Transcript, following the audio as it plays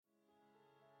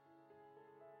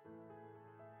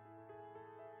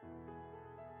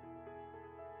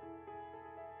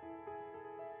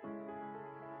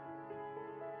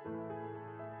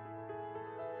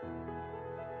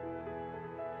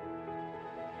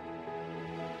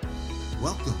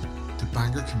Welcome to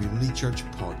Bangor Community Church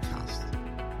Podcast.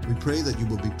 We pray that you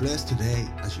will be blessed today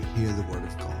as you hear the Word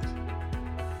of God.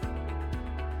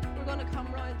 We're going to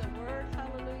come round the Word,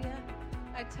 hallelujah.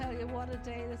 I tell you what a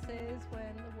day this is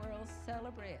when the world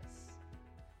celebrates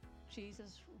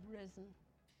Jesus risen,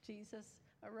 Jesus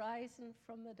arising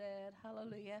from the dead,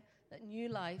 hallelujah, that new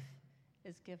life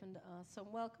is given to us. So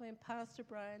I'm welcoming Pastor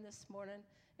Brian this morning.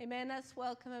 Amen. Let's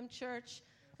welcome him, church.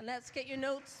 And let's get your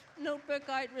notebook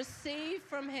out. Receive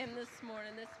from him this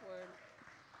morning this word.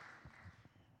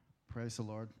 Praise the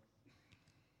Lord.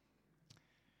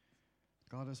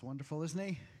 God is wonderful, isn't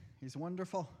he? He's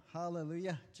wonderful.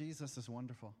 Hallelujah. Jesus is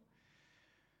wonderful.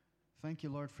 Thank you,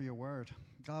 Lord, for your word.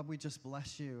 God, we just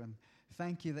bless you and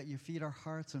thank you that you feed our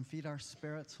hearts and feed our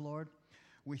spirits, Lord.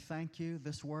 We thank you.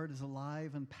 This word is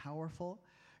alive and powerful.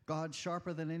 God,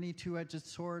 sharper than any two-edged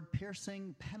sword,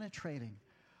 piercing, penetrating.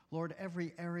 Lord,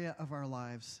 every area of our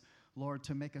lives, Lord,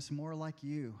 to make us more like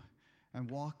you and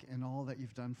walk in all that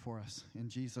you've done for us. In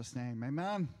Jesus' name,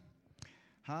 amen.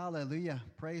 Hallelujah.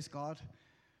 Praise God.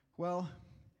 Well,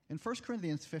 in 1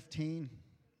 Corinthians 15,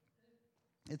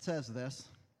 it says this,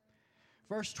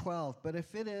 verse 12, "But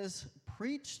if it is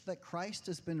preached that Christ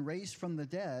has been raised from the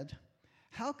dead,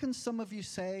 how can some of you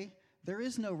say there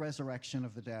is no resurrection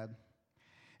of the dead?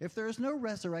 If there is no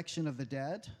resurrection of the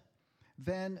dead,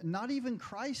 then not even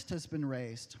Christ has been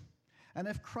raised. And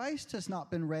if Christ has not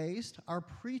been raised, our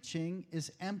preaching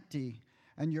is empty,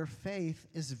 and your faith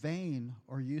is vain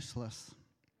or useless.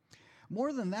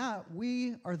 More than that,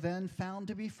 we are then found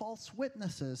to be false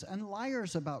witnesses and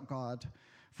liars about God.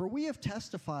 For we have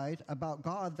testified about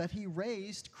God that he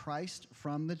raised Christ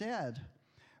from the dead.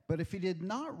 But if he did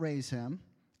not raise him,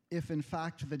 if in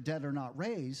fact the dead are not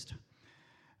raised,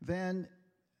 then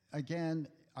again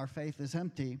our faith is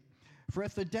empty. For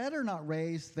if the dead are not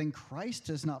raised, then Christ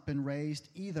has not been raised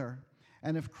either.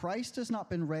 And if Christ has not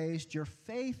been raised, your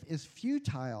faith is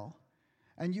futile,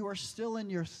 and you are still in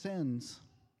your sins."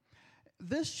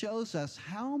 This shows us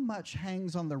how much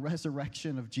hangs on the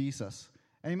resurrection of Jesus.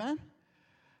 Amen?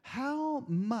 How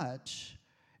much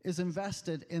is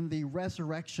invested in the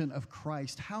resurrection of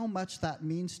Christ? How much that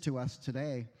means to us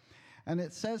today? And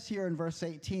it says here in verse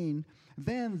 18,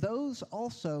 "Then those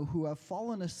also who have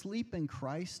fallen asleep in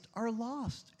Christ are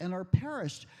lost and are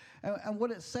perished." And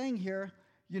what it's saying here,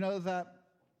 that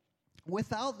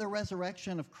without the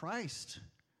resurrection of Christ,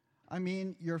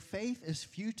 your faith is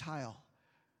futile.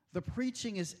 The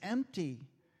preaching is empty.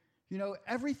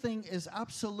 Everything is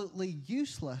absolutely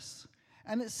useless.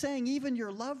 And it's saying even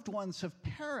your loved ones have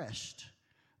perished.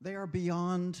 They are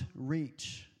beyond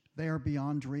reach. They are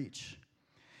beyond reach.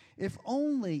 If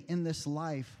only in this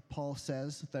life, Paul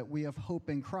says, that we have hope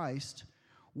in Christ,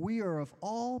 we are of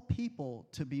all people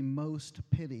to be most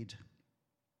pitied.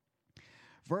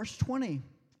 Verse 20,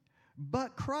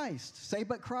 "But Christ," say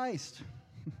but Christ,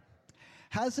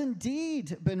 "has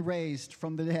indeed been raised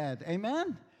from the dead."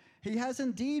 Amen? He has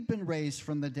indeed been raised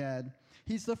from the dead.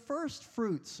 He's the first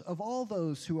fruits of all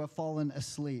those who have fallen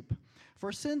asleep.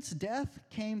 For since death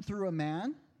came through a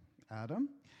man, Adam,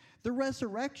 the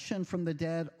resurrection from the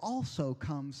dead also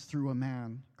comes through a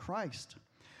man, Christ.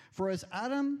 For as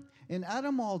in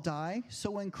Adam all die,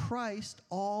 so in Christ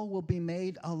all will be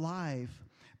made alive.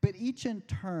 But each in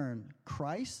turn,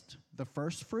 Christ, the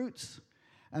first fruits,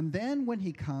 and then when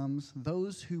he comes,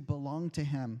 those who belong to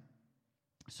him.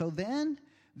 So then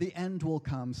the end will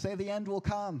come. Say the end will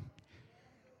come.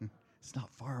 It's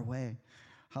not far away.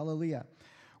 Hallelujah.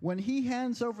 When he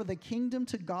hands over the kingdom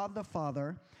to God the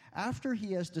Father, after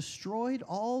he has destroyed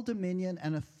all dominion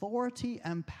and authority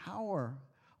and power.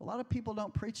 A lot of people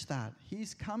don't preach that.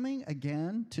 He's coming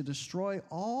again to destroy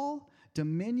all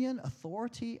dominion,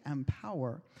 authority, and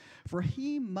power. For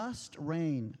he must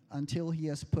reign until he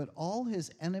has put all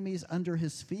his enemies under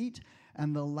his feet,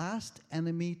 and the last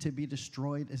enemy to be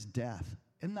destroyed is death.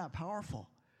 Isn't that powerful?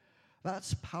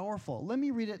 That's powerful. Let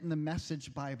me read it in the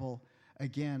Message Bible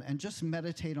again and just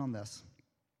meditate on this.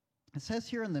 It says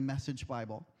here in the Message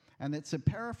Bible, and it's a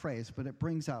paraphrase, but it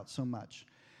brings out so much.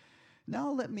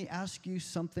 "Now let me ask you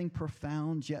something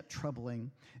profound yet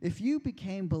troubling. If you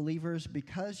became believers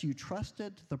because you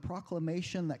trusted the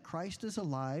proclamation that Christ is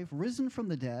alive, risen from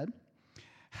the dead,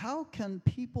 how can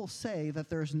people say that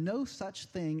there's no such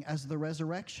thing as the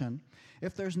resurrection?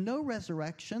 If there's no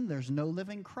resurrection, there's no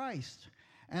living Christ.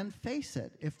 And face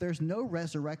it, if there's no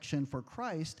resurrection for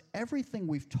Christ, everything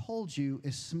we've told you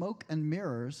is smoke and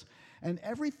mirrors, and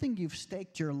everything you've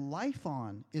staked your life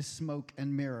on is smoke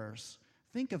and mirrors."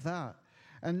 Think of that.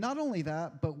 And not only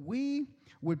that, but we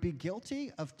would be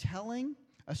guilty of telling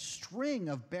a string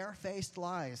of barefaced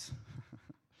lies.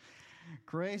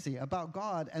 Crazy. About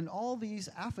God. And all these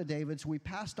affidavits we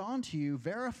passed on to you,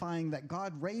 verifying that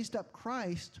God raised up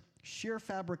Christ, sheer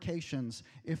fabrications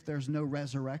if there's no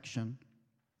resurrection.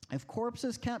 If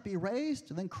corpses can't be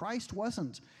raised, then Christ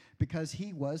wasn't, because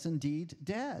he was indeed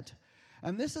dead.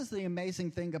 And this is the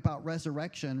amazing thing about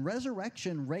resurrection.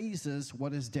 Resurrection raises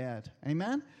what is dead.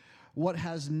 Amen? What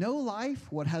has no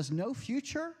life, what has no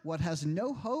future, what has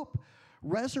no hope,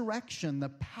 resurrection, the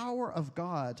power of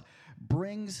God,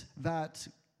 brings that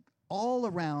all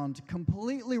around,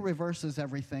 completely reverses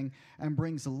everything, and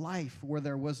brings life where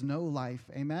there was no life.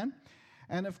 Amen?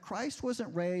 And if Christ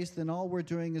wasn't raised, then all we're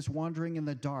doing is wandering in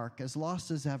the dark, as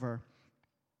lost as ever.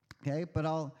 Okay, but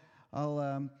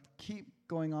I'll keep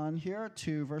going on here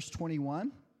to verse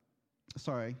 21.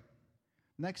 Sorry.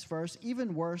 Next verse.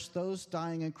 Even worse, those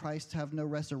dying in Christ have no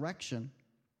resurrection.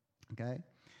 Okay?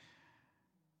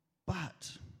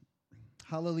 But,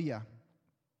 hallelujah,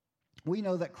 we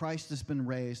know that Christ has been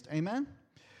raised. Amen?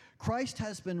 Christ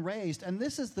has been raised, and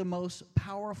this is the most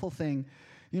powerful thing.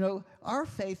 You know, our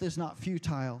faith is not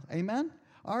futile. Amen?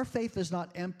 Our faith is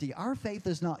not empty. Our faith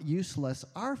is not useless.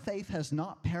 Our faith has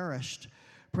not perished.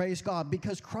 Praise God,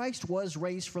 because Christ was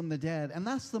raised from the dead. And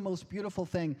that's the most beautiful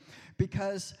thing,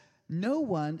 because no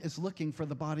one is looking for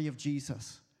the body of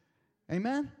Jesus.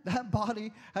 Amen? That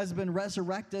body has been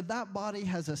resurrected. That body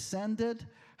has ascended.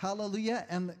 Hallelujah.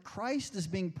 And Christ is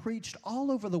being preached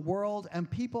all over the world, and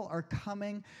people are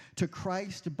coming to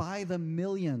Christ by the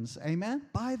millions. Amen?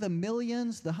 By the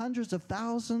millions, the hundreds of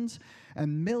thousands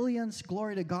and millions.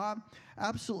 Glory to God.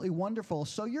 Absolutely wonderful.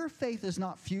 So your faith is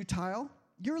not futile.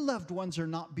 Your loved ones are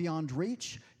not beyond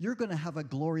reach. You're going to have a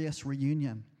glorious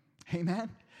reunion. Amen?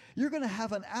 You're going to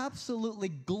have an absolutely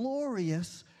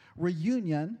glorious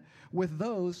reunion with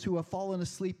those who have fallen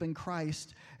asleep in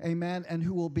Christ. Amen? And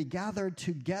who will be gathered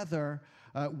together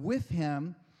with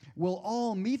him. We'll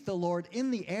all meet the Lord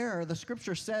in the air. The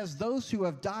scripture says those who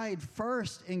have died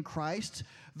first in Christ,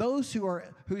 those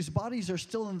whose bodies are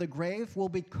still in the grave, will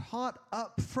be caught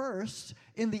up first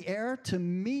in the air to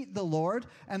meet the Lord,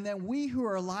 and then we who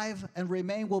are alive and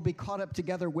remain will be caught up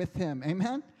together with him.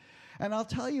 Amen? And I'll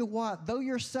tell you what, though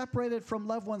you're separated from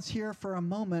loved ones here for a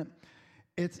moment,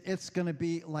 it's going to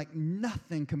be like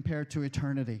nothing compared to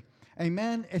eternity.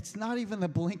 Amen? It's not even the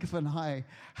blink of an eye.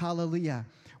 Hallelujah.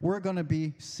 We're going to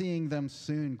be seeing them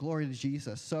soon. Glory to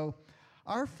Jesus. So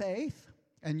our faith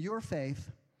and your faith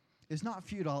is not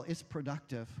futile. It's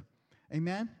productive.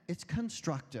 Amen? It's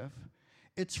constructive.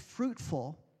 It's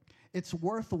fruitful. It's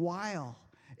worthwhile.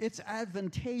 It's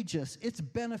advantageous. It's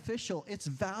beneficial. It's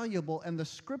valuable. And the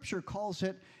scripture calls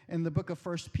it in the book of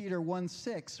 1 Peter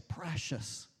 1:6,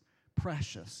 precious.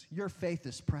 Precious. Your faith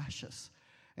is precious.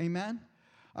 Amen?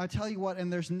 I tell you what,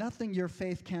 and there's nothing your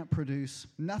faith can't produce,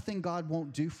 nothing God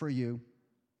won't do for you.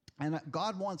 And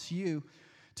God wants you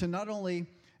to not only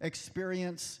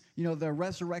experience, the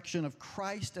resurrection of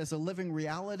Christ as a living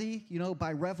reality,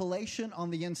 by revelation on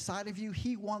the inside of you.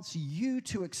 He wants you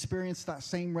to experience that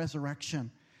same resurrection.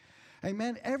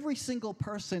 Amen. Every single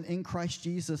person in Christ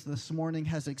Jesus this morning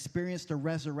has experienced a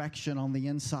resurrection on the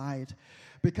inside,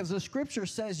 because the scripture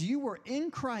says you were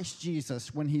in Christ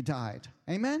Jesus when he died.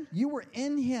 Amen. You were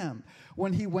in him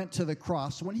when he went to the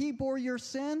cross. When he bore your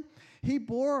sin, he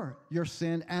bore your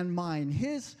sin and mine.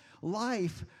 His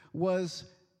life was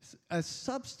a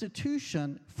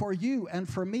substitution for you and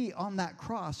for me on that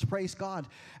cross. Praise God.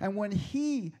 And when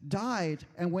he died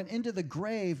and went into the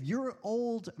grave, your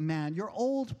old man, your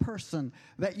old person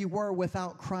that you were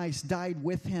without Christ died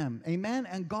with him. Amen.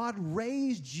 And God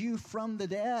raised you from the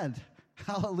dead.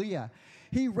 Hallelujah.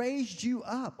 He raised you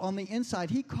up on the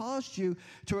inside. He caused you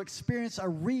to experience a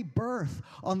rebirth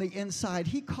on the inside.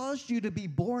 He caused you to be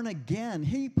born again.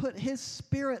 He put his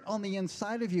spirit on the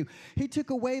inside of you. He took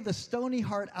away the stony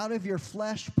heart out of your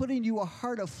flesh, putting you a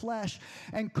heart of flesh,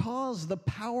 and caused the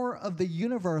power of the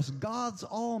universe, God's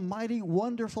almighty,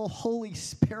 wonderful Holy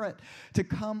Spirit, to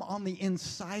come on the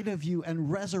inside of you and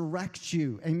resurrect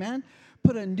you. Amen?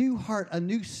 Put a new heart, a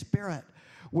new spirit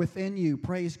within you,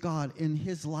 praise God, in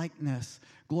his likeness.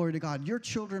 Glory to God. You're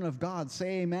children of God.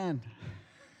 Say amen.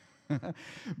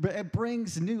 But it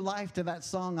brings new life to that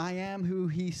song, I am who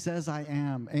he says I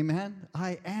am. Amen?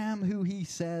 I am who he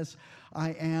says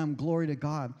I am. Glory to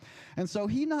God. And so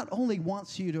he not only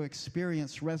wants you to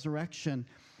experience resurrection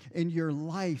in your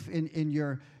life, in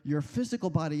your physical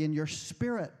body, in your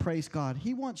spirit, praise God.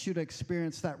 He wants you to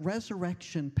experience that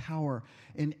resurrection power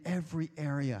in every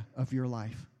area of your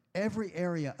life. every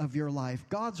area of your life.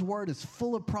 God's word is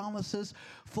full of promises,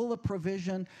 full of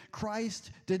provision.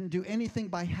 Christ didn't do anything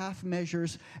by half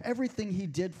measures. Everything he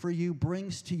did for you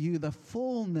brings to you the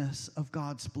fullness of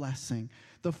God's blessing,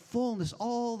 the fullness,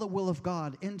 all the will of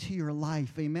God into your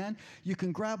life. Amen? You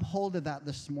can grab hold of that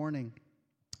this morning.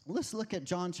 Let's look at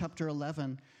John chapter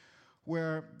 11,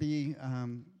 where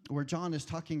John is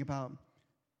talking about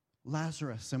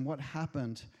Lazarus and what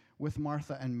happened with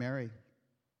Martha and Mary.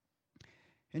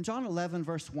 In John 11,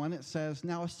 verse 1, it says,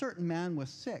 "Now a certain man was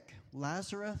sick,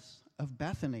 Lazarus of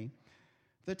Bethany,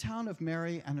 the town of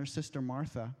Mary and her sister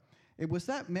Martha. It was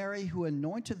that Mary who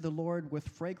anointed the Lord with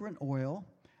fragrant oil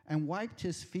and wiped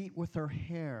his feet with her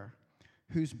hair,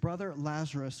 whose brother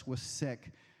Lazarus was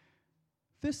sick."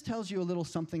 This tells you a little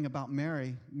something about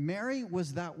Mary. Mary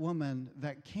was that woman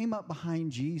that came up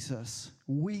behind Jesus,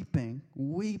 weeping,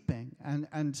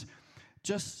 and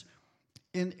just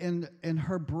in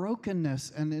her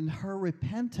brokenness and in her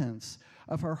repentance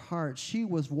of her heart, she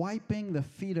was wiping the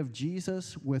feet of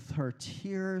Jesus with her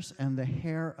tears and the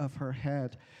hair of her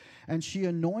head. And she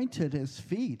anointed his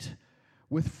feet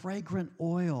with fragrant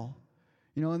oil.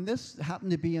 You know, and this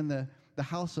happened to be in the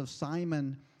house of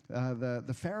Simon,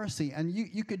 the Pharisee. And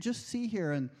you could just see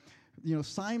here, and, you know,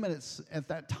 Simon, at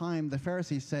that time, the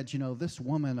Pharisee said, you know, this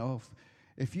woman,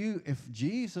 if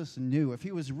Jesus knew, if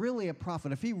he was really a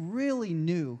prophet, if he really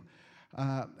knew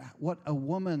what a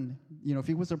woman, you know, if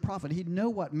he was a prophet, he'd know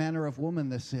what manner of woman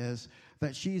this is,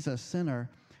 that she's a sinner.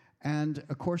 And,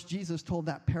 of course, Jesus told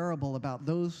that parable about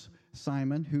those,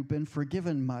 Simon, who've been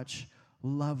forgiven much,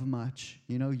 love much.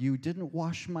 You know, you didn't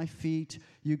wash my feet,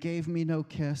 you gave me no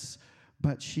kiss,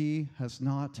 but she has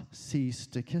not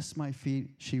ceased to kiss my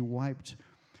feet. She wiped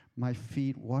my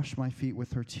feet, washed my feet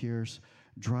with her tears,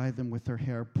 dried them with her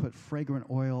hair, put fragrant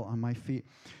oil on my feet.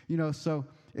 You know, so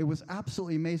it was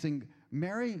absolutely amazing.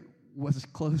 Mary was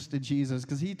close to Jesus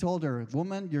because he told her,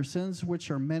 "Woman, your sins,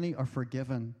 which are many, are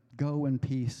forgiven. Go in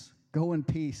peace. Go in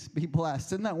peace. Be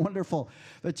blessed." Isn't that wonderful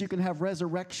that you can have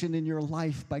resurrection in your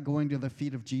life by going to the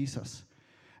feet of Jesus?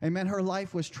 Amen. Her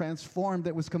life was transformed.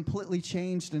 It was completely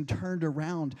changed and turned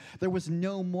around. There was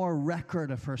no more record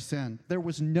of her sin. There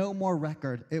was no more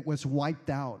record. It was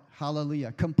wiped out.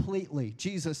 Hallelujah. Completely.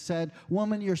 Jesus said,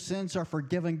 "Woman, your sins are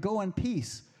forgiven. Go in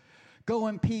peace. Go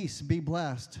in peace. Be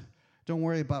blessed. Don't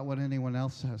worry about what anyone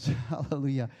else says."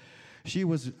 Hallelujah. She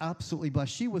was absolutely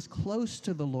blessed. She was close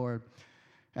to the Lord.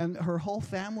 And her whole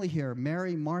family here,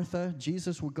 Mary, Martha,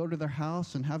 Jesus would go to their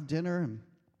house and have dinner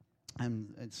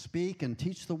and speak and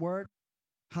teach the word.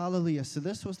 Hallelujah. So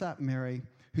this was that Mary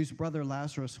whose brother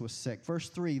Lazarus was sick. Verse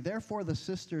 3, "Therefore the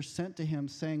sisters sent to him,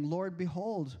 saying, Lord,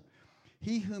 behold,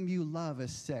 he whom you love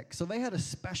is sick." So they had a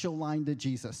special line to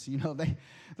Jesus. You know,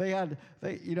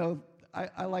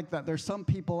 I like that. There's some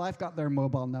people, I've got their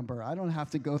mobile number. I don't have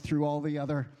to go through all the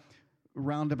other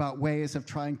roundabout ways of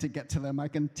trying to get to them. I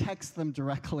can text them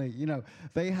directly. You know,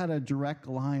 they had a direct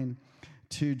line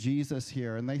to Jesus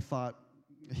here, and they thought,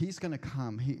 he's going to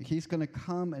come. He's going to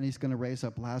come, and he's going to raise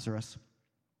up Lazarus.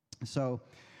 So,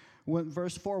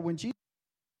 verse 4, when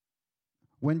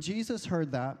Jesus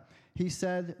heard that, he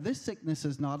said, "This sickness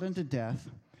is not unto death,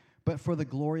 but for the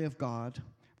glory of God,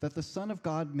 that the Son of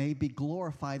God may be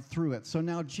glorified through it." So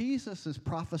now Jesus is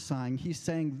prophesying. He's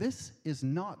saying this is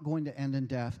not going to end in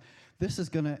death. This is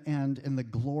going to end in the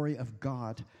glory of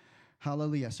God.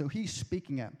 Hallelujah. So he's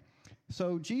speaking it.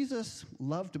 So Jesus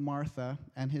loved Martha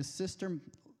and her sister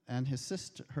and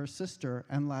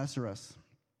Lazarus,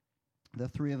 the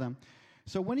three of them.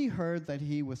 So when he heard that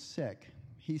he was sick,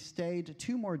 he stayed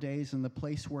 2 more days in the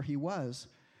place where he was.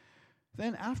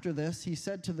 Then after this, he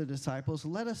said to the disciples,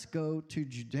 "Let us go to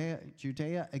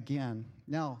Judea again."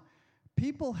 Now,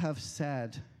 people have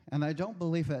said, and I don't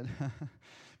believe it,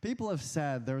 people have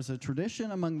said there's a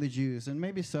tradition among the Jews, and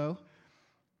maybe so,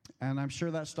 and I'm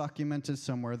sure that's documented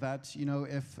somewhere, that, you know,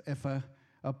 if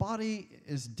a body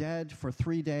is dead for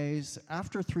 3 days,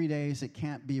 after 3 days it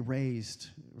can't be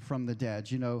raised from the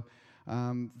dead. You know,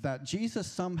 that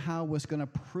Jesus somehow was going to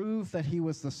prove that he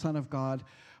was the Son of God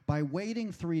by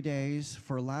waiting 3 days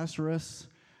for Lazarus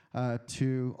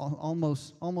to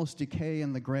almost decay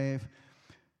in the grave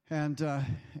and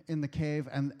in the cave,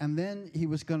 and then he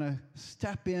was going to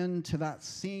step into that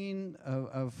scene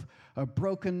of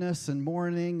brokenness and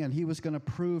mourning, and he was going to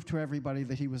prove to everybody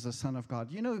that he was the Son of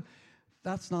God. You know,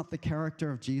 that's not the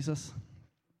character of Jesus.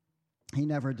 He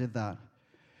never did that.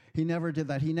 He never did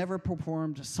that. He never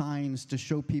performed signs to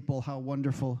show people how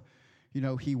wonderful, you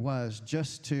know, he was,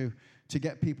 just to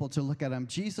get people to look at him.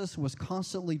 Jesus was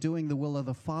constantly doing the will of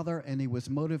the Father, and he was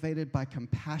motivated by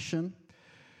compassion.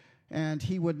 and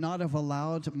he would not have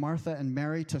allowed Martha and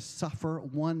Mary to suffer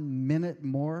 1 minute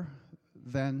more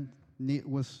than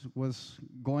was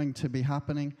going to be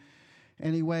happening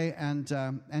anyway. And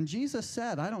Jesus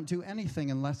said, I don't do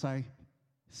anything unless I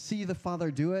see the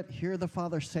Father do it, hear the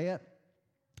Father say it.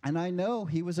 And I know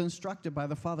he was instructed by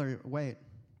the Father, wait.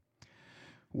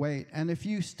 And if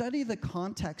you study the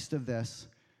context of this,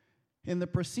 in the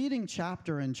preceding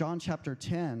chapter, in John chapter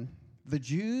 10, the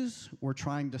Jews were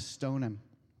trying to stone him.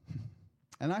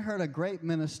 And I heard a great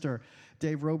minister,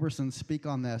 Dave Roberson, speak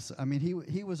on this. I mean,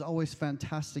 he was always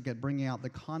fantastic at bringing out the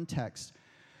context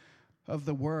of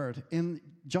the word. In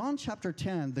John chapter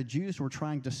 10, the Jews were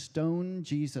trying to stone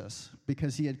Jesus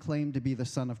because he had claimed to be the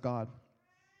Son of God.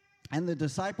 And the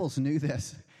disciples knew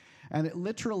this. And it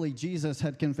literally, Jesus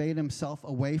had conveyed himself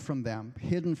away from them,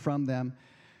 hidden from them,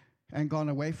 and gone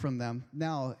away from them.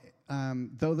 Now,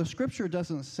 though the scripture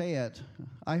doesn't say it,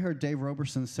 I heard Dave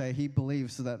Roberson say he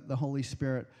believes that the Holy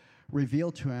Spirit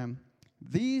revealed to him.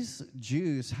 These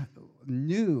Jews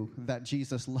knew that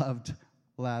Jesus loved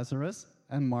Lazarus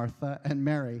and Martha and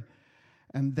Mary,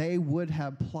 and they would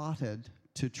have plotted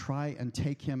to try and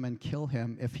take him and kill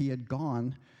him if he had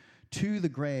gone to the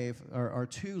grave or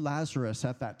to Lazarus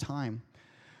at that time.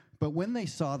 But when they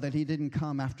saw that he didn't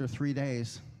come after 3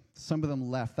 days, some of them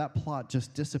left. That plot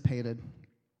just dissipated.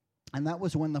 And that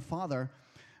was when the Father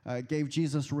gave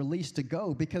Jesus release to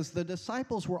go, because the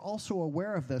disciples were also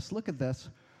aware of this. Look at this.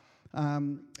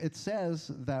 It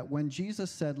says that when Jesus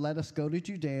said, let us go to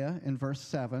Judea, in verse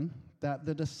 7, that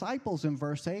the disciples in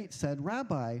verse 8 said,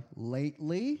 Rabbi,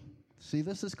 lately, see,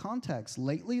 this is context,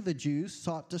 lately the Jews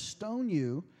sought to stone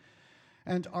you,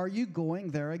 and are you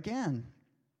going there again?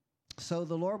 So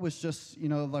the Lord was just,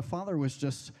 the Father was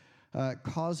just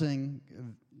causing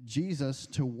Jesus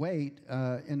to wait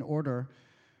in order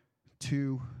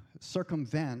to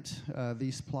circumvent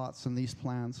these plots and these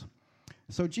plans.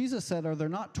 So Jesus said, are there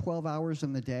not 12 hours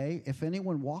in the day? If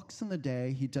anyone walks in the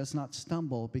day, he does not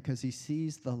stumble because he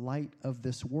sees the light of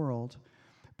this world.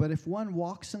 But if one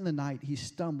walks in the night, he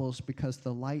stumbles because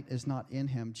the light is not in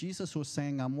him. Jesus was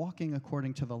saying, I'm walking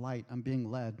according to the light. I'm being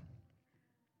led.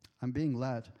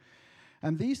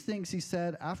 And these things he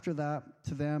said after that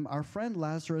to them, our friend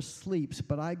Lazarus sleeps,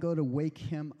 but I go to wake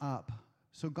him up.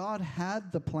 So God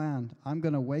had the plan. I'm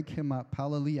going to wake him up.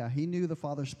 Hallelujah. He knew the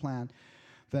Father's plan,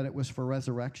 that it was for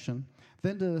resurrection.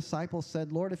 Then the disciples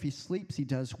said, Lord, if he sleeps, he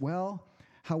does well.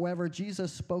 However,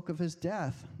 Jesus spoke of his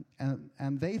death,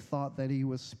 and they thought that he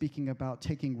was speaking about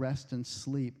taking rest and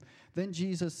sleep. Then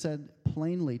Jesus said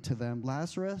plainly to them,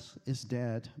 Lazarus is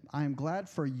dead. I am glad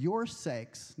for your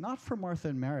sakes, not for Martha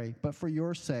and Mary, but for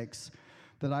your sakes,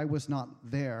 that I was not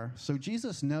there. So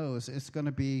Jesus knows it's going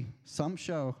to be some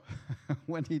show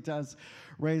when he does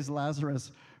raise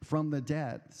Lazarus from the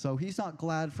dead. So he's not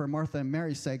glad for Martha and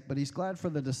Mary's sake, but he's glad for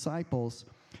the disciples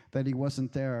that he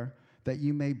wasn't there, that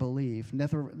you may believe.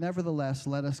 Nevertheless,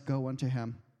 let us go unto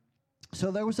him.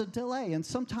 So there was a delay, and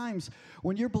sometimes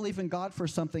when you're believing God for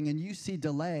something and you see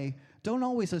delay, don't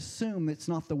always assume it's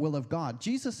not the will of God.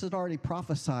 Jesus had already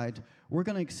prophesied, we're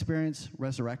going to experience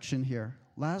resurrection here.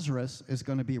 Lazarus is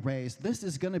going to be raised. This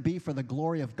is going to be for the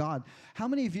glory of God. How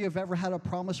many of you have ever had a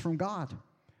promise from God?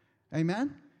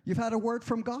 Amen? You've had a word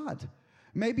from God.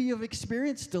 Maybe you've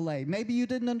experienced delay. Maybe you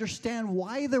didn't understand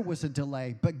why there was a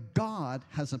delay, but God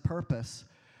has a purpose.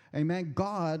 Amen?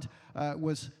 God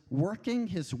was working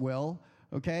his will,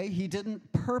 okay? He didn't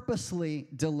purposely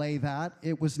delay that.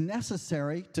 It was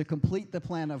necessary to complete the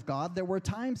plan of God. There were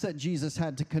times that Jesus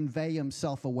had to convey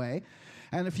himself away.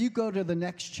 And if you go to the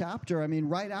next chapter,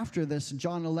 right after this,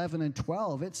 John 11 and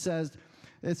 12, it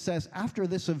says, after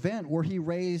this event where he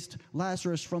raised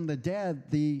Lazarus from the dead,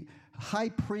 the high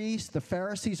priest, the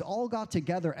Pharisees all got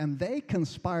together and they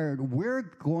conspired, we're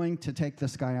going to take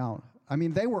this guy out.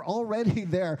 They were already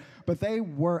there, but they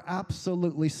were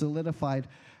absolutely solidified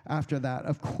after that.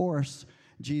 Of course,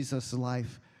 Jesus'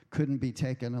 life couldn't be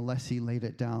taken unless he laid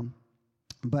it down.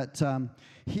 But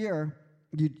here,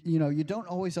 you don't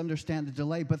always understand the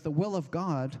delay, but the will of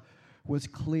God was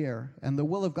clear, and the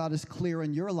will of God is clear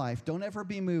in your life. Don't ever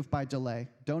be moved by delay.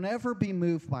 Don't ever be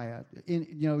moved by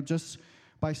it, just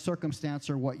by circumstance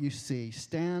or what you see.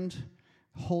 Stand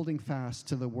holding fast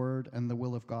to the word and the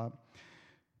will of God.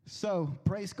 So,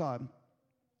 praise God.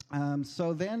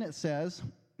 So then it says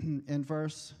in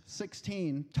verse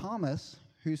 16, Thomas,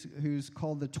 who's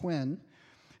called the twin,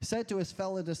 said to his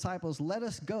fellow disciples, let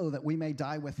us go that we may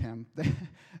die with him.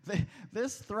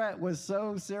 This threat was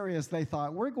so serious, they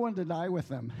thought, we're going to die with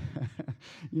him.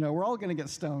 We're all going to get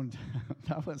stoned.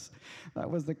 That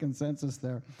was the consensus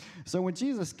there. So when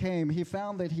Jesus came, he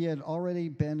found that he had already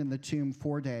been in the tomb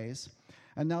 4 days.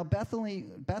 And now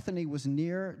Bethany was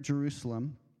near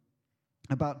Jerusalem,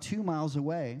 about 2 miles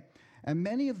away, and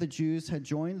many of the Jews had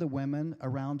joined the women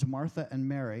around Martha and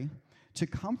Mary to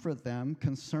comfort them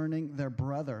concerning their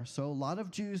brother. So a lot of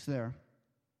Jews there.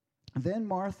 Then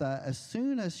Martha, as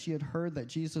soon as she had heard that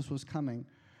Jesus was coming,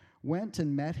 went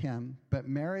and met him, but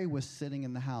Mary was sitting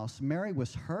in the house. Mary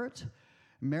was hurt.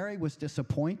 Mary was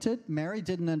disappointed. Mary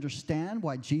didn't understand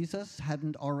why Jesus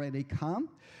hadn't already come.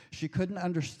 She couldn't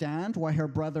understand why her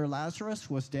brother Lazarus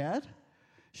was dead.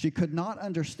 She could not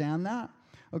understand that.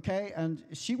 Okay, and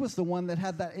she was the one that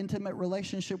had that intimate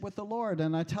relationship with the Lord.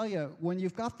 And I tell you, when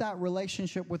you've got that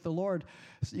relationship with the Lord,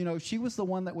 you know, she was the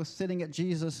one that was sitting at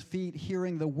Jesus' feet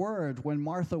hearing the word when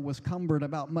Martha was cumbered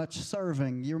about much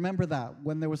serving. You remember that,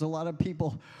 when there was a lot of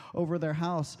people over their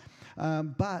house.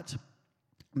 But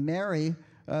Mary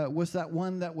was that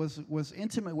one that was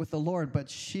intimate with the Lord, but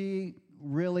she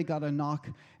really got a knock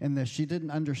in this. She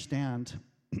didn't understand.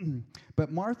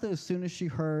 But Martha, as soon as she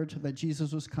heard that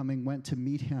Jesus was coming, went to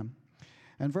meet him.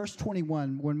 And verse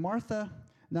 21,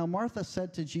 Now Martha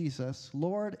said to Jesus,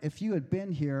 Lord, if you had been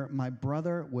here, my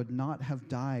brother would not have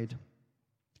died.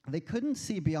 They couldn't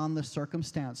see beyond the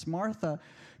circumstance. Martha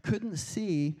couldn't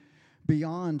see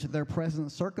beyond their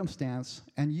present circumstance,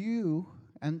 and you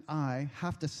and I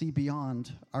have to see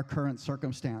beyond our current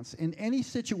circumstance. In any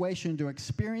situation, to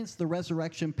experience the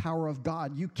resurrection power of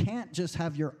God, you can't just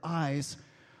have your eyes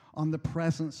on the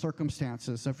present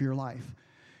circumstances of your life.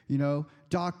 You know,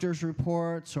 doctor's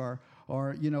reports or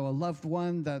you know, a loved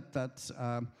one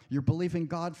that you're believing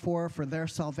God for their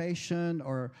salvation,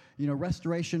 or, you know,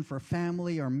 restoration for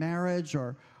family or marriage,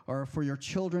 or for your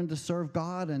children to serve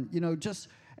God, and, you know, just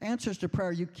answers to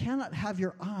prayer. You cannot have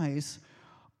your eyes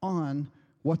on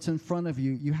what's in front of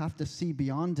you. You have to see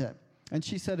beyond it. And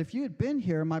she said, if you had been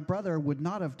here, my brother would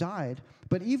not have died.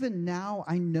 But even now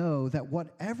I know that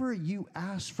whatever you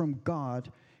ask from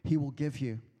God, he will give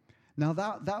you. Now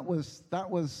that was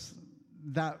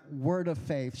that word of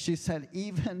faith. She said,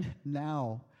 even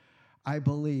now I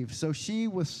believe. So she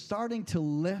was starting to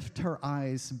lift her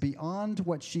eyes beyond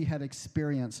what she had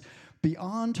experienced,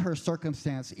 beyond her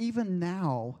circumstance. Even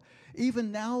now,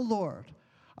 Lord,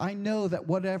 I know that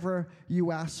whatever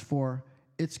you ask for,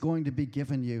 it's going to be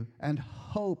given you. And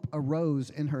hope arose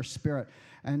in her spirit.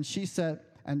 And she said,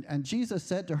 and Jesus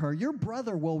said to her, your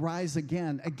brother will rise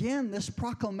again. Again, this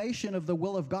proclamation of the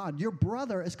will of God. Your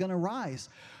brother is going to rise.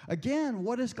 Again,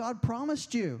 what has God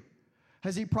promised you?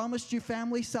 Has he promised you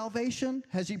family salvation?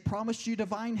 Has he promised you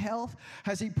divine health?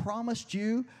 Has he promised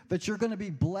you that you're going to be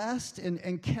blessed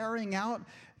in carrying out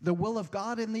the will of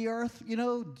God in the earth, you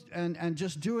know, and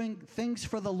just doing things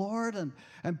for the Lord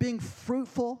and being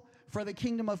fruitful for the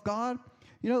kingdom of God?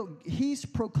 You know, he's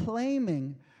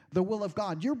proclaiming the will of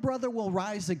God. Your brother will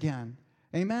rise again.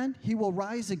 Amen? He will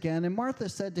rise again. And Martha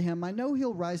said to him, I know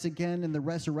he'll rise again in the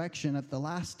resurrection at the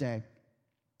last day.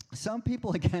 Some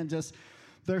people, again,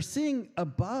 they're seeing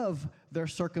above their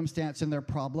circumstance and their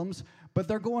problems, but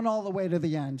they're going all the way to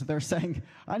the end. They're saying,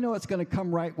 I know it's going to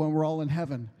come right when we're all in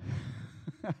heaven,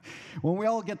 when we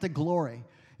all get to glory.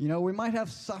 You know, we might have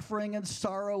suffering and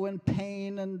sorrow and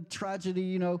pain and tragedy,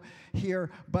 you know, here,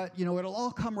 but, you know, it'll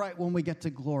all come right when we get to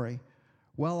glory.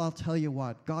 Well, I'll tell you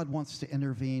what, God wants to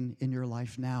intervene in your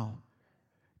life now.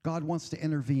 God wants to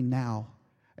intervene now.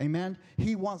 Amen?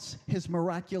 He wants his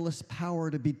miraculous power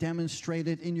to be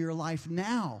demonstrated in your life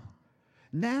now.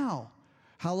 Now.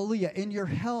 Hallelujah. In your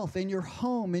health, in your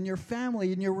home, in your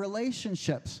family, in your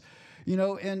relationships, you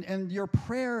know, and your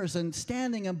prayers and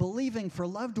standing and believing for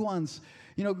loved ones.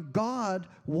 You know, God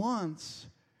wants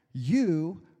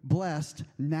you blessed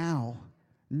now.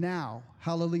 Now.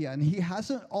 Hallelujah. And he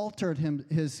hasn't altered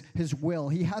his will.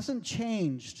 He hasn't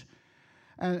changed.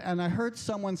 And I heard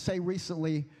someone say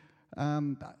recently,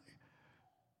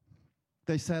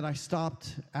 they said, I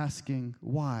stopped asking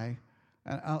why.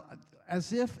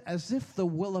 As if the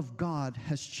will of God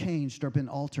has changed or been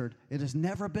altered. It has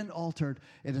never been altered.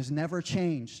 It has never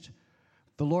changed.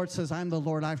 The Lord says, I'm the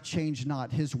Lord, I've changed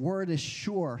not. His word is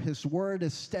sure. His word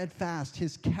is steadfast.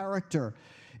 His character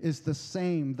is the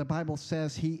same. The Bible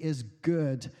says he is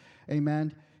good.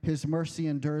 Amen. His mercy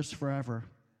endures forever.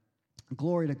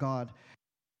 Glory to God.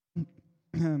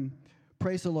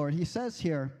 Praise the Lord. He says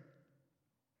here,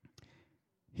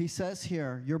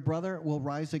 your brother will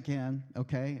rise again,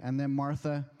 okay? And then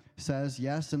Martha says,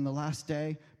 yes, in the last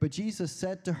day. But Jesus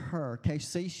said to her, okay,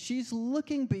 see, she's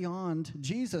looking beyond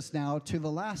Jesus now to the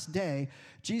last day.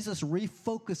 Jesus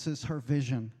refocuses her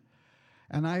vision.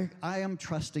 And I am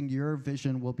trusting your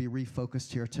vision will be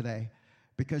refocused here today.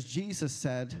 Because Jesus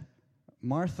said,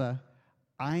 Martha,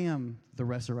 I am the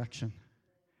resurrection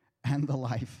and the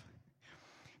life.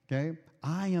 Okay?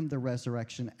 I am the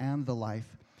resurrection and the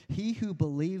life. He who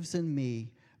believes in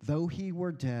me, though he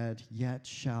were dead, yet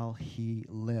shall he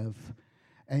live.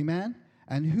 Amen?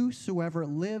 And whosoever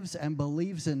lives and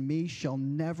believes in me shall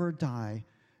never die.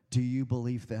 Do you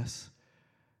believe this?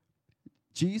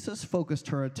 Jesus focused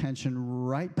her attention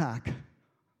right back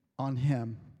on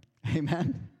him.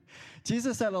 Amen?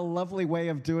 Jesus had a lovely way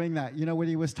of doing that. You know, when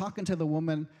he was talking to the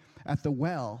woman at the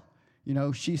well, you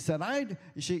know, she said,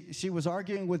 she was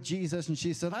arguing with Jesus, and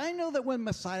she said, I know that when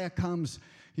Messiah comes,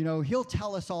 you know, he'll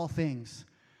tell us all things.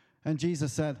 And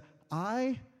Jesus said,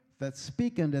 I that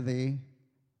speak unto thee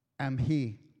am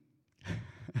he.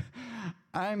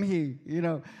 I'm he, you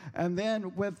know. And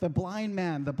then with the blind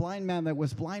man that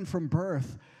was blind from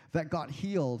birth, that got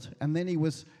healed, and then he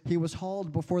was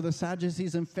hauled before the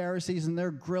Sadducees and Pharisees, and they're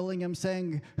grilling him,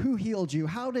 saying, who healed you?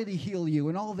 How did he heal you?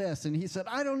 And all this. And he said,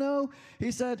 I don't know.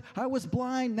 He said, I was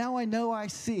blind, now I know, I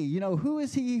see. You know, who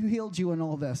is he who healed you? And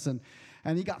all this. And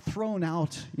he got thrown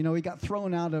out. You know, he got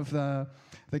thrown out of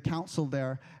the council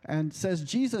there. And says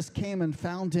Jesus came and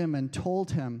found him and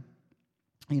told him,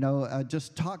 you know,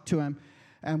 just talked to him.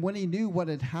 And when he knew what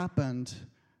had happened,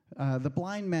 the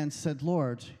blind man said,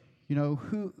 Lord, you know,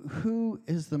 who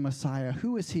is the Messiah?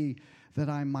 Who is he that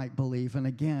I might believe? And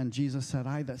again, Jesus said,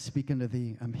 I that speak unto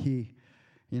thee am he.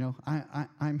 You know,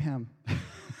 I'm him.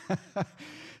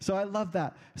 So I love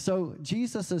that. So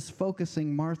Jesus is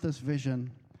focusing Martha's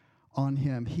vision on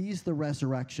him. He's the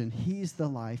resurrection. He's the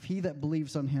life. He that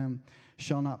believes on him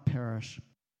shall not perish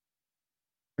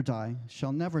or die,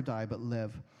 shall never die, but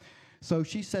live. So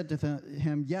she said to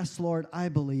him, yes, Lord, I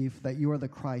believe that you are the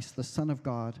Christ, the Son of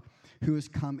God, who has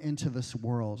come into this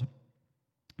world.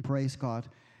 Praise God.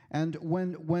 And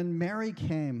when Mary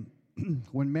came,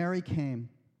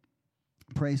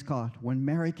 praise God, when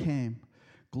Mary came,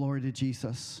 glory to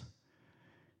Jesus.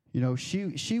 You know,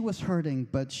 she was hurting,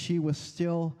 but she was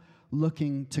still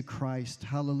looking to Christ.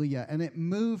 Hallelujah. And it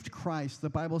moved Christ. The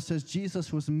Bible says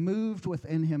Jesus was moved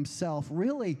within himself,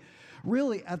 really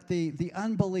at the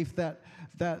unbelief that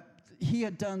he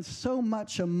had done so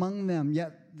much among them,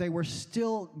 yet they were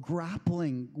still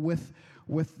grappling with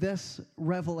this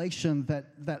revelation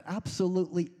that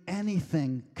absolutely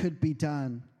anything could be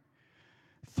done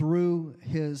through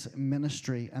his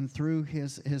ministry and through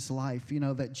his life. You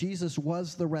know, that Jesus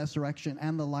was the resurrection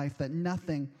and the life, that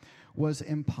nothing was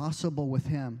impossible with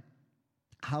him.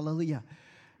 Hallelujah.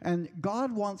 And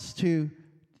God wants to,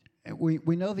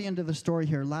 we know the end of the story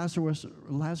here.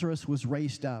 Lazarus was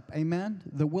raised up. Amen?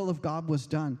 The will of God was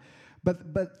done.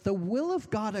 But the will of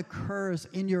God occurs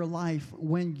in your life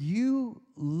when you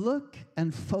look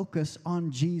and focus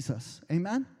on Jesus.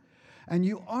 Amen? And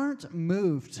you aren't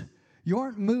moved. You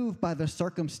aren't moved by the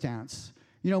circumstance.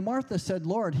 You know, Martha said,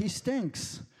 Lord, he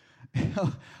stinks.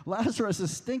 Lazarus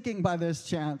is stinking by this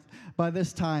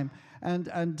time.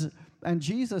 And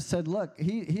Jesus said, look,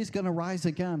 he's going to rise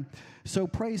again. So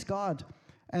praise God.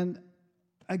 And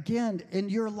again, in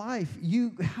your life,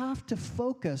 you have to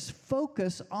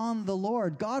focus on the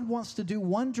Lord. God wants to do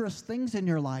wondrous things in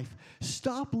your life.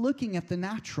 Stop looking at the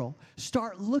natural.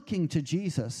 Start looking to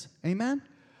Jesus. Amen?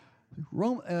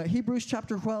 Hebrews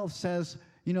chapter 12 says,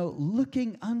 you know,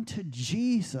 looking unto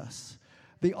Jesus,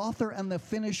 the author and the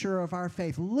finisher of our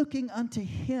faith, looking unto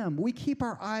him. We keep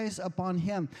our eyes upon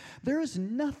him. There is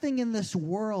nothing in this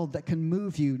world that can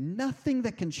move you, nothing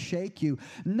that can shake you,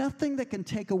 nothing that can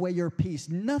take away your peace,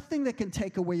 nothing that can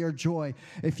take away your joy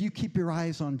if you keep your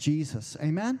eyes on Jesus.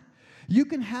 Amen? You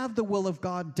can have the will of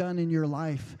God done in your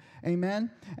life. Amen?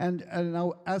 And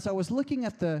as I was looking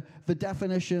at the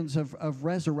definitions of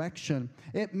resurrection,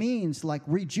 it means like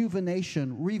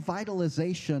rejuvenation,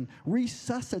 revitalization,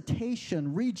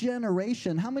 resuscitation,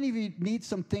 regeneration. How many of you need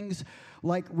some things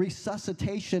like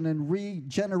resuscitation and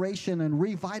regeneration and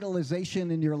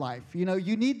revitalization in your life? You know,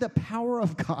 you need the power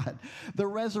of God, the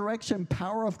resurrection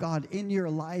power of God in your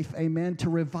life, amen, to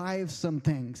revive some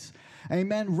things.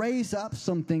 Amen. Raise up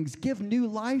some things. Give new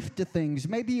life to things.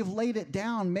 Maybe you've laid it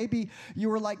down. Maybe you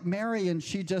were like Mary and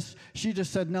she just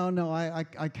said, no,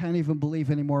 I can't even believe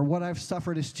anymore. What I've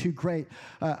suffered is too great.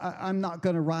 I'm not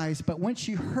going to rise. But when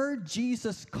she heard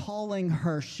Jesus calling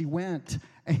her, she went.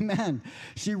 Amen.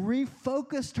 She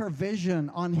refocused her vision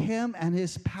on him and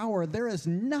his power. There is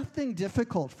nothing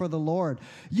difficult for the Lord.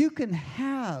 You can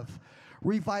have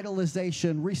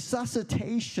revitalization,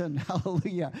 resuscitation,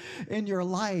 hallelujah, in your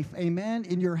life, amen,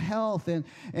 in your health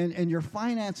and your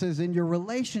finances, in your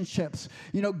relationships.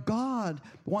 You know, God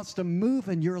wants to move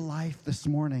in your life this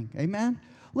morning, amen?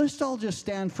 Let's all just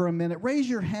stand for a minute. Raise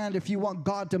your hand if you want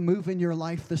God to move in your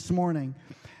life this morning.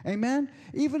 Amen?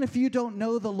 Even if you don't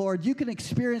know the Lord, you can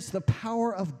experience the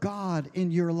power of God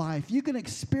in your life. You can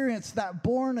experience that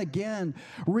born again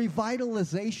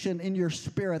revitalization in your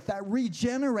spirit, that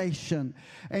regeneration.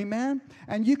 Amen?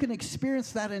 And you can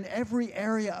experience that in every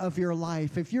area of your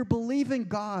life. If you're believing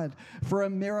God for a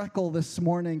miracle this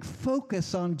morning,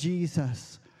 focus on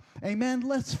Jesus. Amen.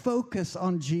 Let's focus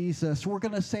on Jesus. We're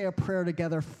going to say a prayer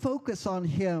together. Focus on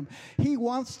Him. He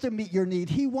wants to meet your need.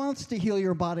 He wants to heal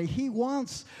your body. He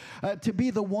wants to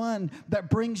be the one that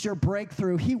brings your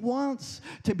breakthrough. He wants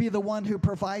to be the one who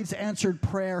provides answered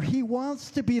prayer. He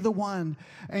wants to be the one,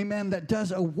 amen, that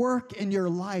does a work in your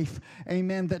life,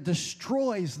 amen, that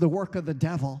destroys the work of the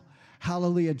devil.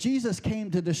 Hallelujah. Jesus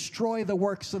came to destroy the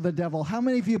works of the devil. How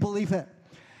many of you believe it?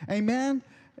 Amen.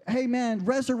 Amen.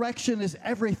 Resurrection is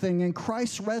everything, and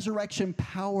Christ's resurrection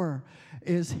power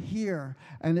is here,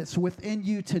 and it's within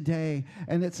you today,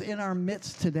 and it's in our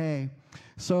midst today.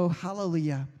 So,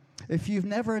 hallelujah. If you've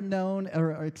never known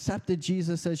or accepted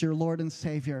Jesus as your Lord and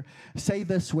Savior, say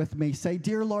this with me. Say,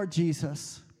 "Dear Lord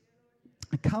Jesus,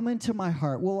 come into my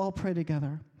heart." We'll all pray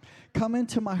together. Come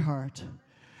into my heart.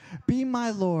 Be my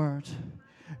Lord.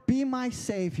 Be my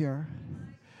Savior.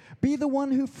 Be the one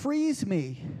who frees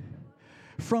me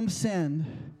from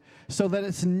sin, so that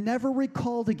it's never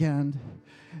recalled again,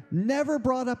 never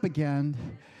brought up again.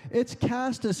 It's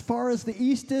cast as far as the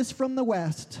east is from the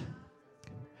west.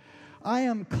 I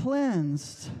am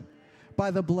cleansed by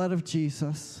the blood of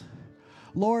Jesus.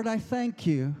 Lord, I thank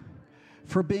you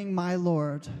for being my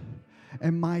Lord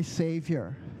and my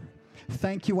Savior.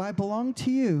 Thank you, I belong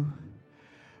to you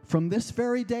from this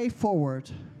very day forward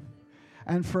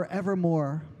and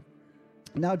forevermore.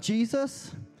 Now,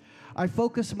 Jesus, I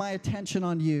focus my attention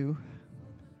on you.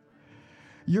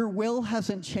 Your will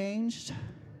hasn't changed.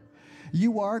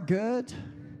 You are good,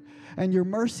 and your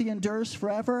mercy endures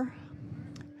forever.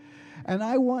 And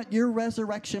I want your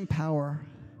resurrection power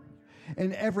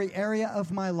in every area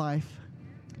of my life.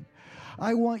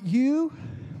 I want you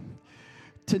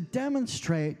to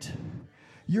demonstrate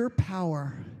your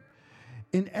power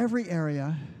in every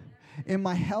area, in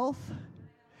my health,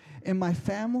 in my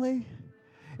family,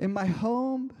 in my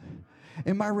home,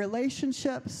 in my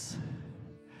relationships,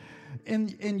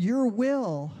 in your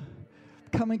will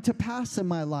coming to pass in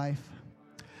my life.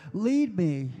 Lead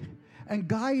me and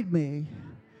guide me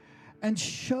and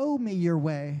show me your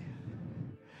way.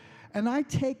 And I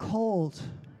take hold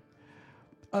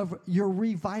of your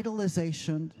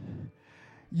revitalization,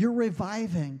 your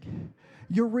reviving,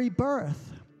 your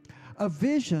rebirth of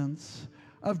visions,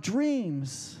 of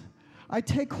dreams. I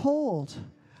take hold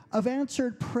of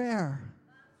answered prayer,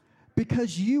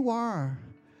 because you are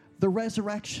the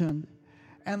resurrection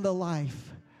and the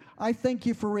life. I thank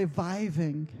you for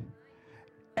reviving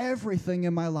everything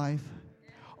in my life,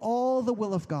 all the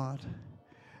will of God.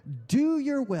 Do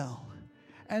your will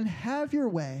and have your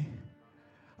way.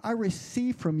 I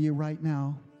receive from you right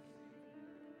now.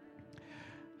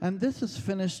 And this is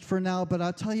finished for now, but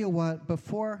I'll tell you what,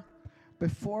 before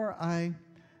I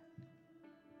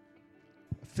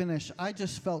finish, I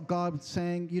just felt God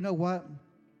saying, you know what?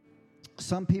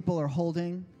 Some people are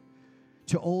holding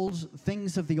to old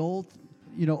things of the old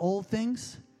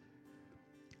things.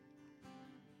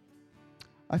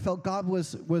 I felt God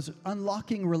was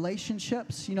unlocking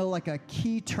relationships, like a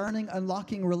key turning,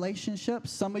 unlocking relationships.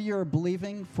 Some of you are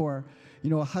believing for,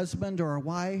 a husband or a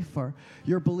wife, or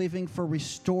you're believing for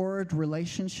restored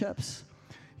relationships.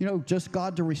 Just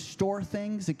God to restore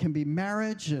things. It can be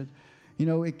marriage. It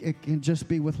can just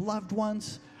be with loved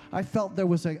ones. I felt there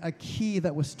was a key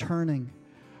that was turning,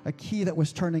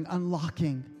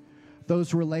 unlocking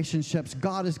those relationships.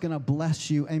 God is going to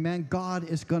bless you. Amen. God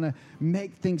is going to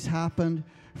make things happen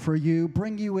for you,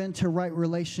 bring you into right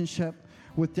relationship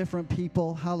with different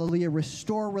people. Hallelujah.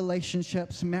 Restore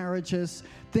relationships, marriages,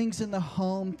 things in the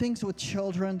home, things with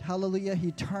children. Hallelujah.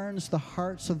 He turns the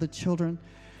hearts of the children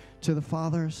to the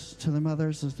fathers, to the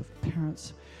mothers, as the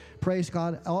parents. Praise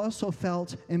God. I also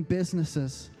felt in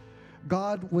businesses,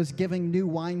 God was giving new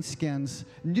wineskins.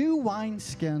 New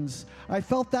wineskins. I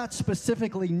felt that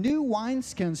specifically. New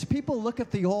wineskins. People look at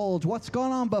the old, what's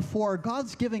gone on before.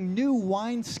 God's giving new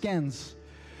wineskins.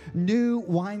 New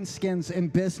wineskins in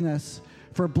business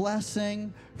for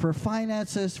blessing, for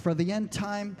finances, for the end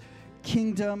time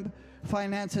kingdom,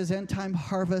 finances, end time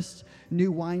harvest,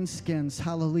 new wineskins.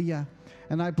 Hallelujah.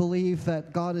 And I believe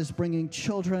that God is bringing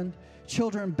children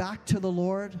back to the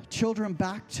Lord,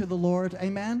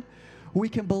 Amen. We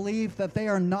can believe that they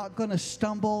are not going to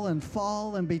stumble and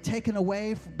fall and be taken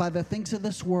away by the things of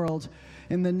this world.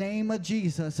 In the name of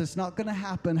Jesus, it's not going to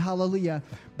happen. Hallelujah.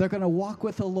 They're going to walk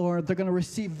with the Lord. They're going to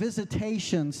receive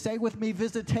visitation. Say with me,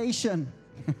 visitation.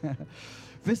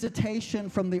 Visitation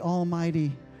from the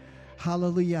Almighty.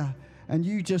 Hallelujah. And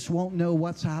you just won't know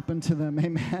what's happened to them.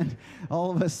 Amen.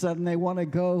 All of a sudden, they want to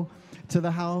go to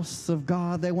the house of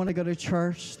God. They want to go to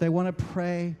church. They want to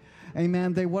pray.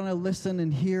 Amen. They want to listen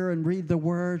and hear and read the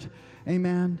word.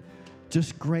 Amen.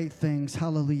 Just great things.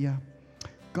 Hallelujah.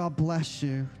 God bless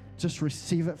you. Just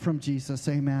receive it from Jesus.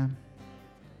 Amen.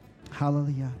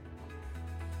 Hallelujah.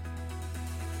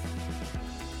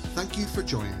 Thank you for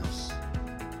joining us.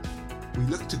 We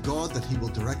look to God that He will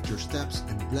direct your steps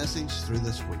in blessings through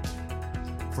this week.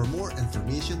 For more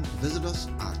information, visit us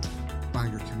at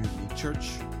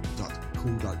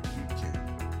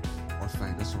bangorcommunitychurch.co.uk or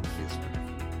find us on Facebook.